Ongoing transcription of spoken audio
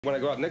When I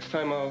go out next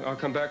time, I'll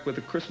come back with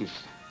a Christmas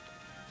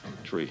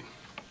tree.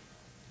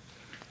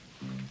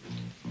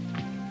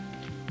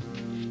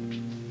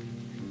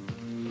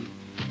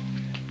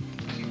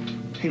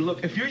 Hey,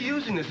 look, if you're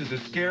using this as a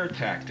scare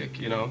tactic,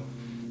 you know,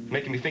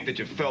 making me think that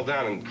you fell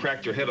down and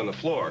cracked your head on the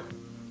floor,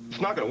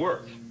 it's not gonna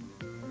work.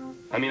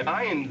 I mean,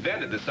 I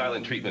invented the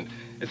silent treatment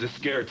as a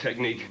scare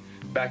technique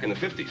back in the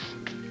 50s.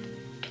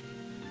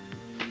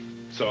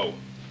 So,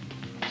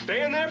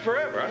 stay in there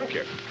forever, I don't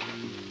care.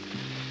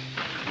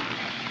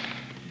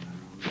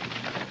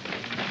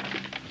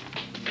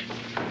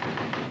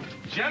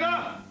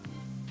 Jenna!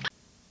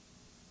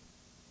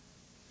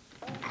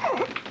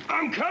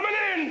 I'm coming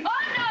in!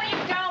 Oh, no,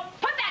 you don't!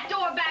 Put that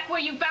door back where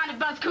you found it,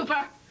 Buzz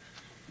Cooper.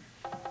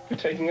 You're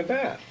taking a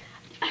bath.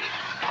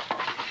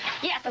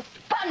 Yes, a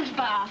sponge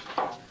bath.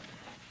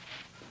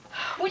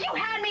 Would you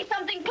hand me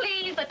something,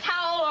 please? A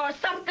towel or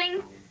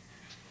something?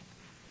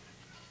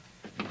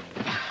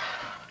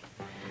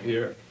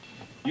 Here.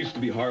 Used to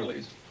be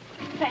Harley's.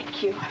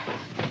 Thank you.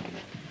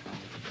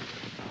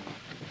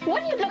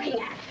 What are you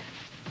looking at?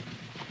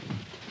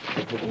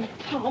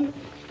 Tom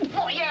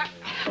Boyer.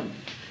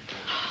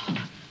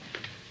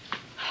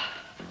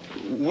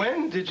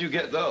 When did you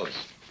get those?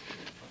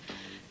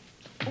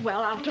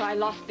 Well, after I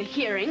lost the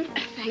hearing,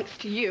 thanks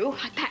to you,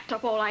 I packed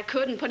up all I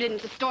could and put it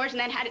into storage and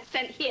then had it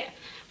sent here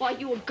while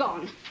you were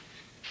gone.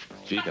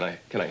 Gee, can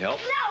I help?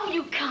 No,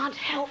 you can't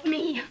help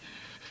me.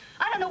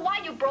 I don't know why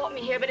you brought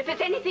me here, but if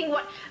it's anything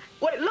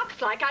what it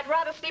looks like, I'd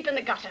rather sleep in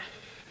the gutter.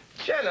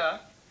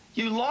 Jenna,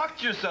 you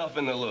locked yourself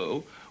in the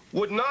loo,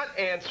 would not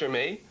answer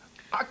me.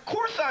 Of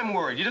course I'm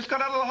worried. You just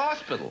got out of the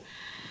hospital.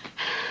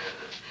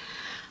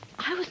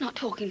 I was not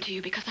talking to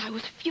you because I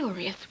was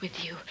furious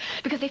with you.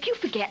 Because if you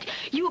forget,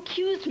 you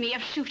accused me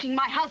of shooting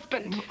my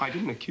husband. No, I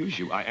didn't accuse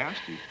you. I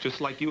asked you,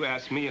 just like you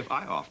asked me if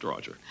I offed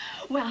Roger.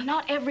 Well,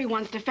 not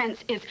everyone's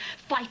defense is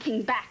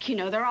fighting back, you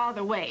know. There are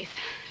other ways.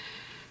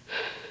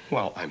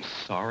 Well, I'm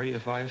sorry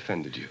if I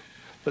offended you.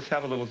 Let's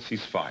have a little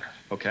ceasefire,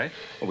 okay?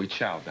 Or we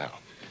chow down.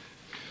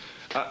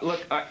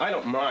 Look, I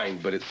don't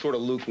mind, but it's sort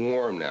of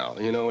lukewarm now,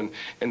 you know,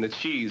 and the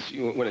cheese,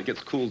 when it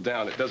gets cooled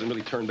down, it doesn't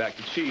really turn back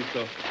to cheese,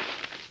 so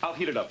I'll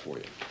heat it up for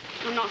you.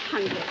 I'm not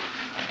hungry.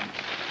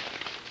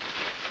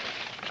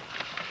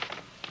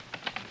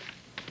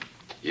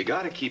 You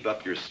gotta keep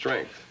up your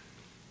strength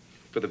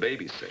for the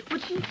baby's sake.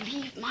 Would you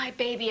leave my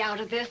baby out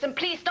of this? And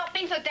please stop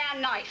being so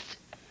damn nice.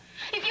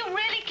 If you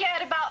really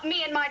cared about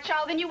me and my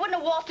child, then you wouldn't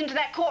have waltzed into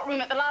that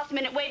courtroom at the last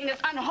minute waving this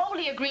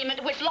unholy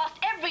agreement which lost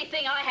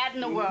everything I had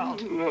in the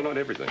world. No, not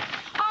everything.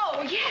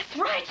 Oh, yes,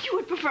 right. You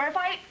would prefer if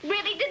I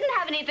really didn't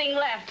have anything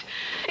left.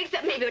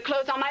 Except maybe the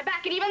clothes on my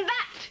back, and even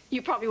that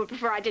you probably would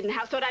prefer I didn't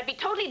have, so that I'd be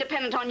totally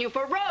dependent on you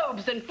for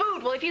robes and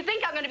food. Well, if you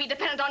think I'm going to be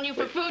dependent on you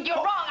for food, you're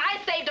wrong. I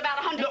saved about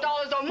 $100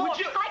 or more.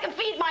 I can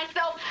feed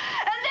myself,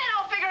 and then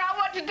I'll figure out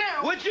what to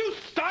do. Would you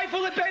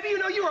stifle it, baby? You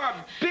know, you're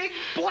a big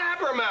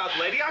blabbermouth,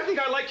 lady. I think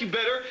I like you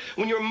better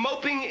when you're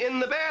moping in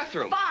the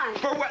bathroom. Fine.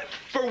 For what?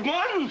 For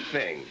one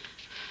thing.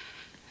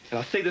 And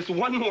I'll say this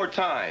one more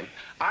time.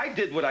 I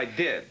did what I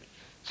did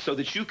so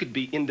that you could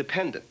be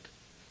independent,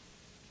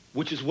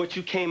 which is what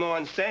you came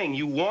on saying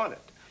you wanted,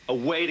 a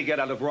way to get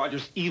out of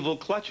Roger's evil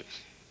clutches.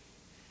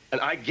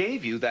 And I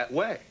gave you that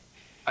way.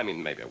 I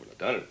mean, maybe I wouldn't have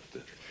done it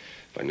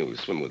if I knew he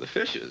was swimming with the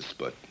fishes,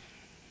 but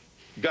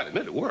you gotta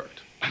admit it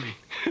worked. I mean,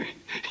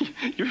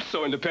 you're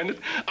so independent.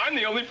 I'm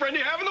the only friend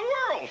you have in the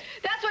world.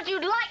 That's what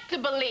you'd like to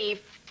believe.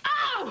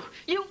 Oh,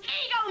 you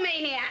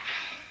egomaniac.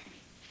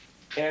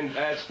 And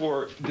as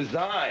for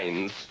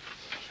designs,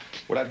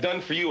 what I've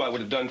done for you, I would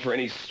have done for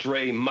any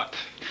stray mutt.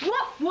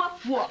 Woof,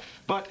 woof, woof.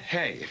 But,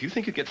 hey, if you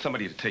think you get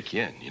somebody to take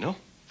you in, you know?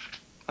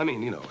 I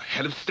mean, you know,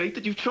 head of state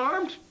that you've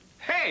charmed?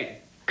 Hey,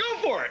 go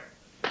for it!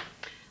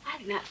 I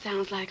think that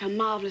sounds like a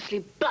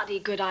marvelously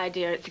bloody good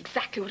idea. It's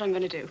exactly what I'm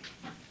going to do.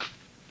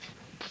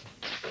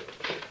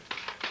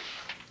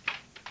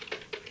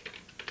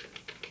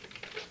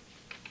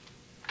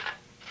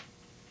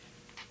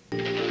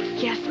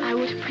 Yes, I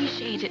would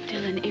appreciate it,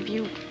 Dylan, if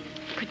you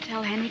could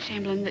tell Henry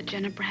Chamberlain that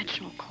Jenna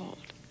Bradshaw called.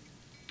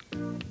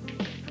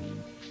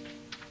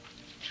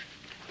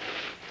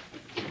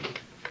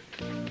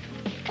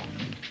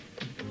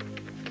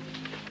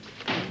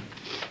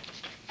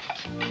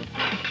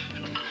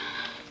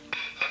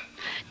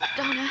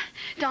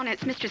 Donna,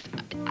 it's Mistress...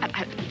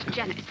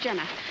 Jenna, it's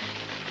Jenna.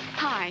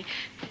 Hi.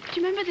 Do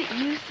you remember that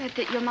you said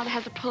that your mother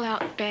has a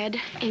pull-out bed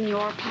in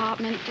your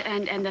apartment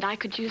and that I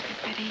could use this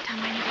bed anytime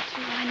I needed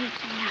to? Well, I need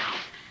to now.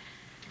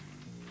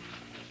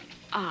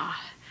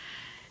 Ah,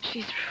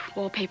 she's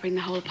wallpapering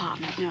the whole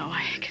apartment. No,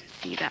 I can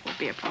see that would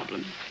be a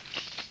problem.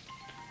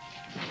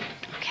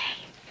 Okay,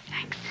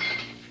 thanks.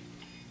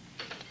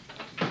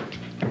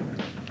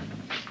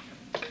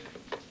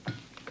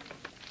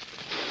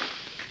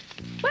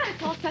 Well,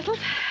 it's all settled.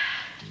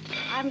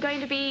 I'm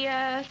going to be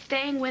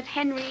staying with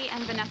Henry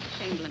and Vanessa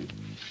Chamberlain.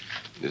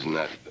 Isn't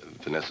that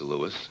Vanessa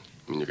Lewis?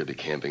 I mean, you're going to be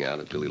camping out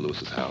at Billy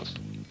Lewis's house.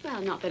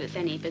 Well, not that it's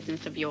any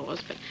business of yours,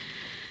 but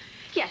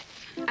yes.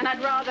 And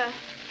I'd rather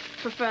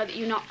prefer that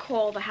you not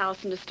call the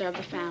house and disturb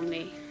the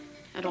family.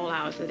 at all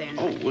hours of the day and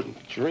Oh, night.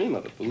 wouldn't dream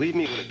of it. Believe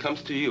me, when it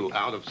comes to you,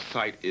 out of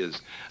sight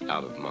is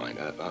out of mind.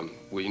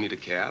 Will you need a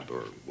cab,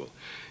 or will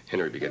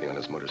Henry be getting on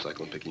his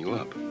motorcycle and picking you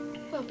up?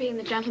 Well, being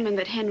the gentleman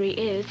that Henry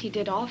is, he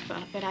did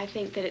offer, but I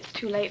think that it's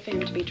too late for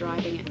him to be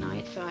driving at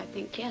night, so I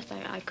think, yes,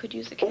 I could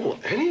use a cab. Oh,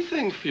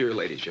 anything for your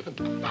ladyship. A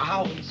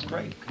bow is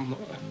great. Come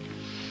on.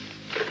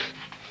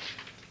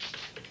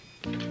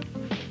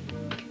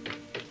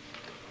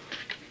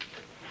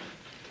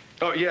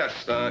 Oh,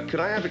 yes. Could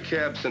I have a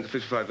cab sent to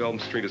 55 Elm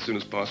Street as soon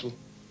as possible?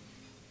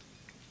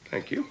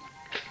 Thank you.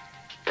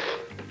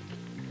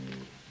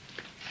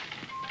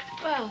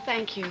 Well,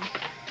 thank you.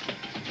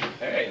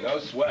 Hey, no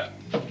sweat.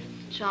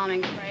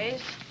 Charming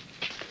phrase.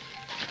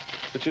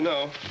 But you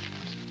know,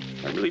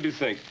 I really do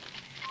think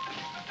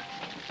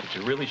that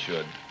you really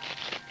should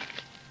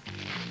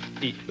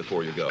eat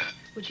before you go.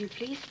 Would you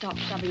please stop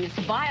shoving this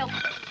vile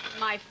in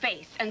my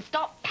face and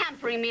stop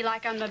pampering me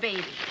like I'm a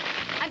baby?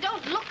 And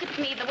don't look at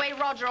me the way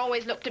Roger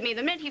always looked at me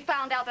the minute he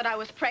found out that I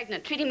was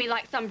pregnant, treating me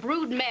like some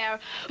brood mare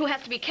who has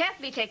to be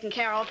carefully taken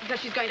care of because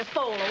she's going to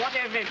foal or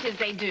whatever it is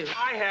they do.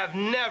 I have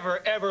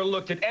never, ever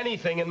looked at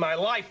anything in my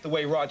life the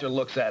way Roger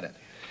looks at it.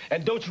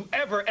 And don't you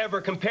ever,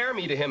 ever compare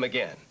me to him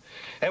again.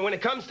 And when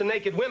it comes to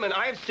naked women,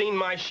 I've seen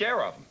my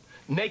share of them.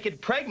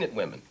 Naked pregnant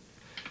women.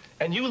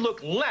 And you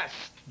look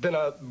less than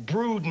a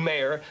brood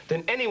mare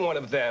than any one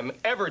of them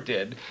ever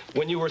did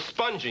when you were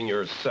sponging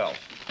yourself.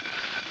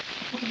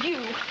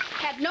 You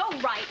had no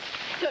right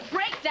to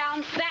break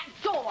down that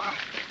door.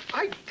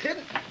 I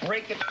didn't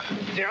break it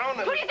down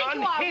and Who do you think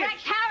you are,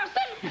 Rex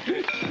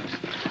Harrison?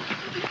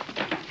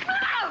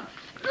 Oh,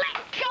 let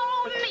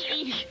go of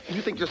me.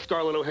 You think you're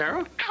Scarlett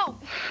O'Hara? Ow.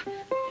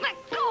 Let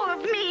go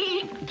of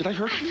me. Did I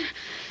hurt you?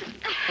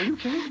 Are you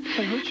okay? Did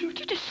I hurt you? Would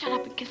you just shut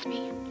up and kiss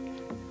me?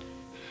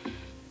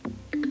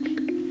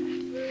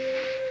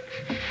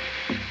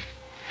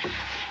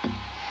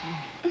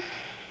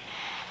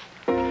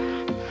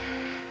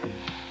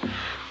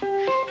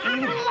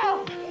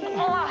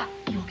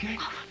 You okay?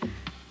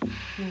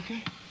 You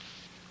okay?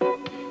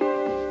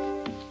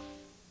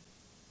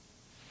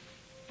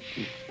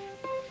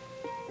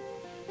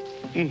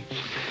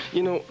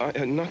 You know,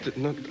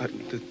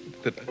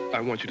 that I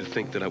want you to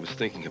think that I was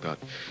thinking about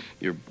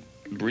your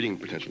breeding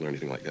potential or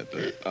anything like that,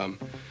 but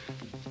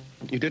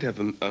you did have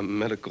a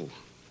medical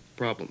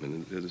problem,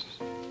 and is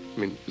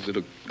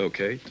it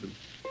okay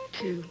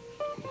to?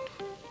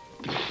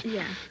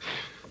 Yeah,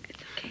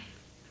 it's okay.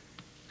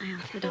 I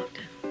asked the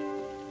doctor.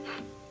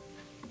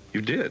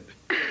 You did?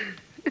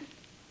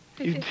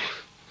 You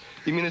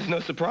mean there's no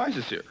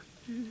surprises here?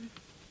 Mm-hmm.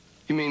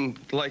 You mean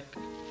like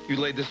you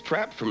laid this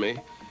trap for me,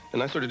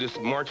 and I sort of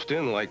just marched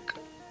in like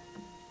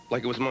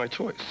it was my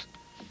choice?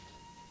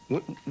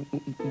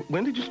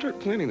 When did you start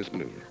planning this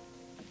maneuver?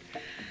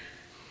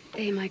 The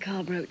day my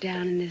car broke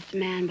down and this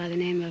man by the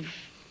name of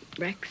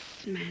Rex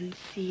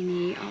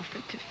Mancini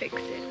offered to fix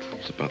it.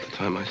 It's about the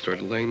time I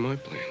started laying my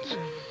plans.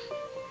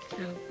 So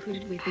who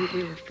did we think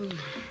we were fooling?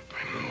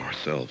 I don't know,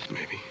 ourselves,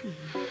 maybe.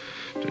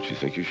 Mm-hmm. Don't you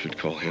think you should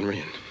call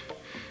Henry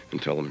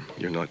and tell him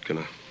you're not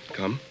gonna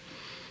come?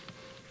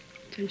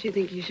 Don't you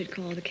think you should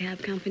call the cab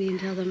company and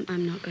tell them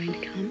I'm not going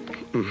to come?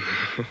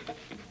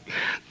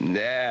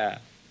 Nah.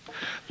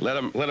 Let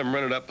him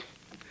run it up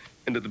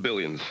into the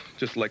billions,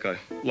 just like I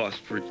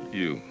lost for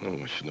you. Oh,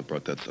 I shouldn't have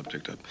brought that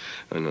subject up.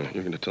 I know,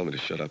 you're gonna tell me to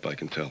shut up, I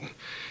can tell,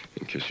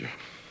 and kiss you.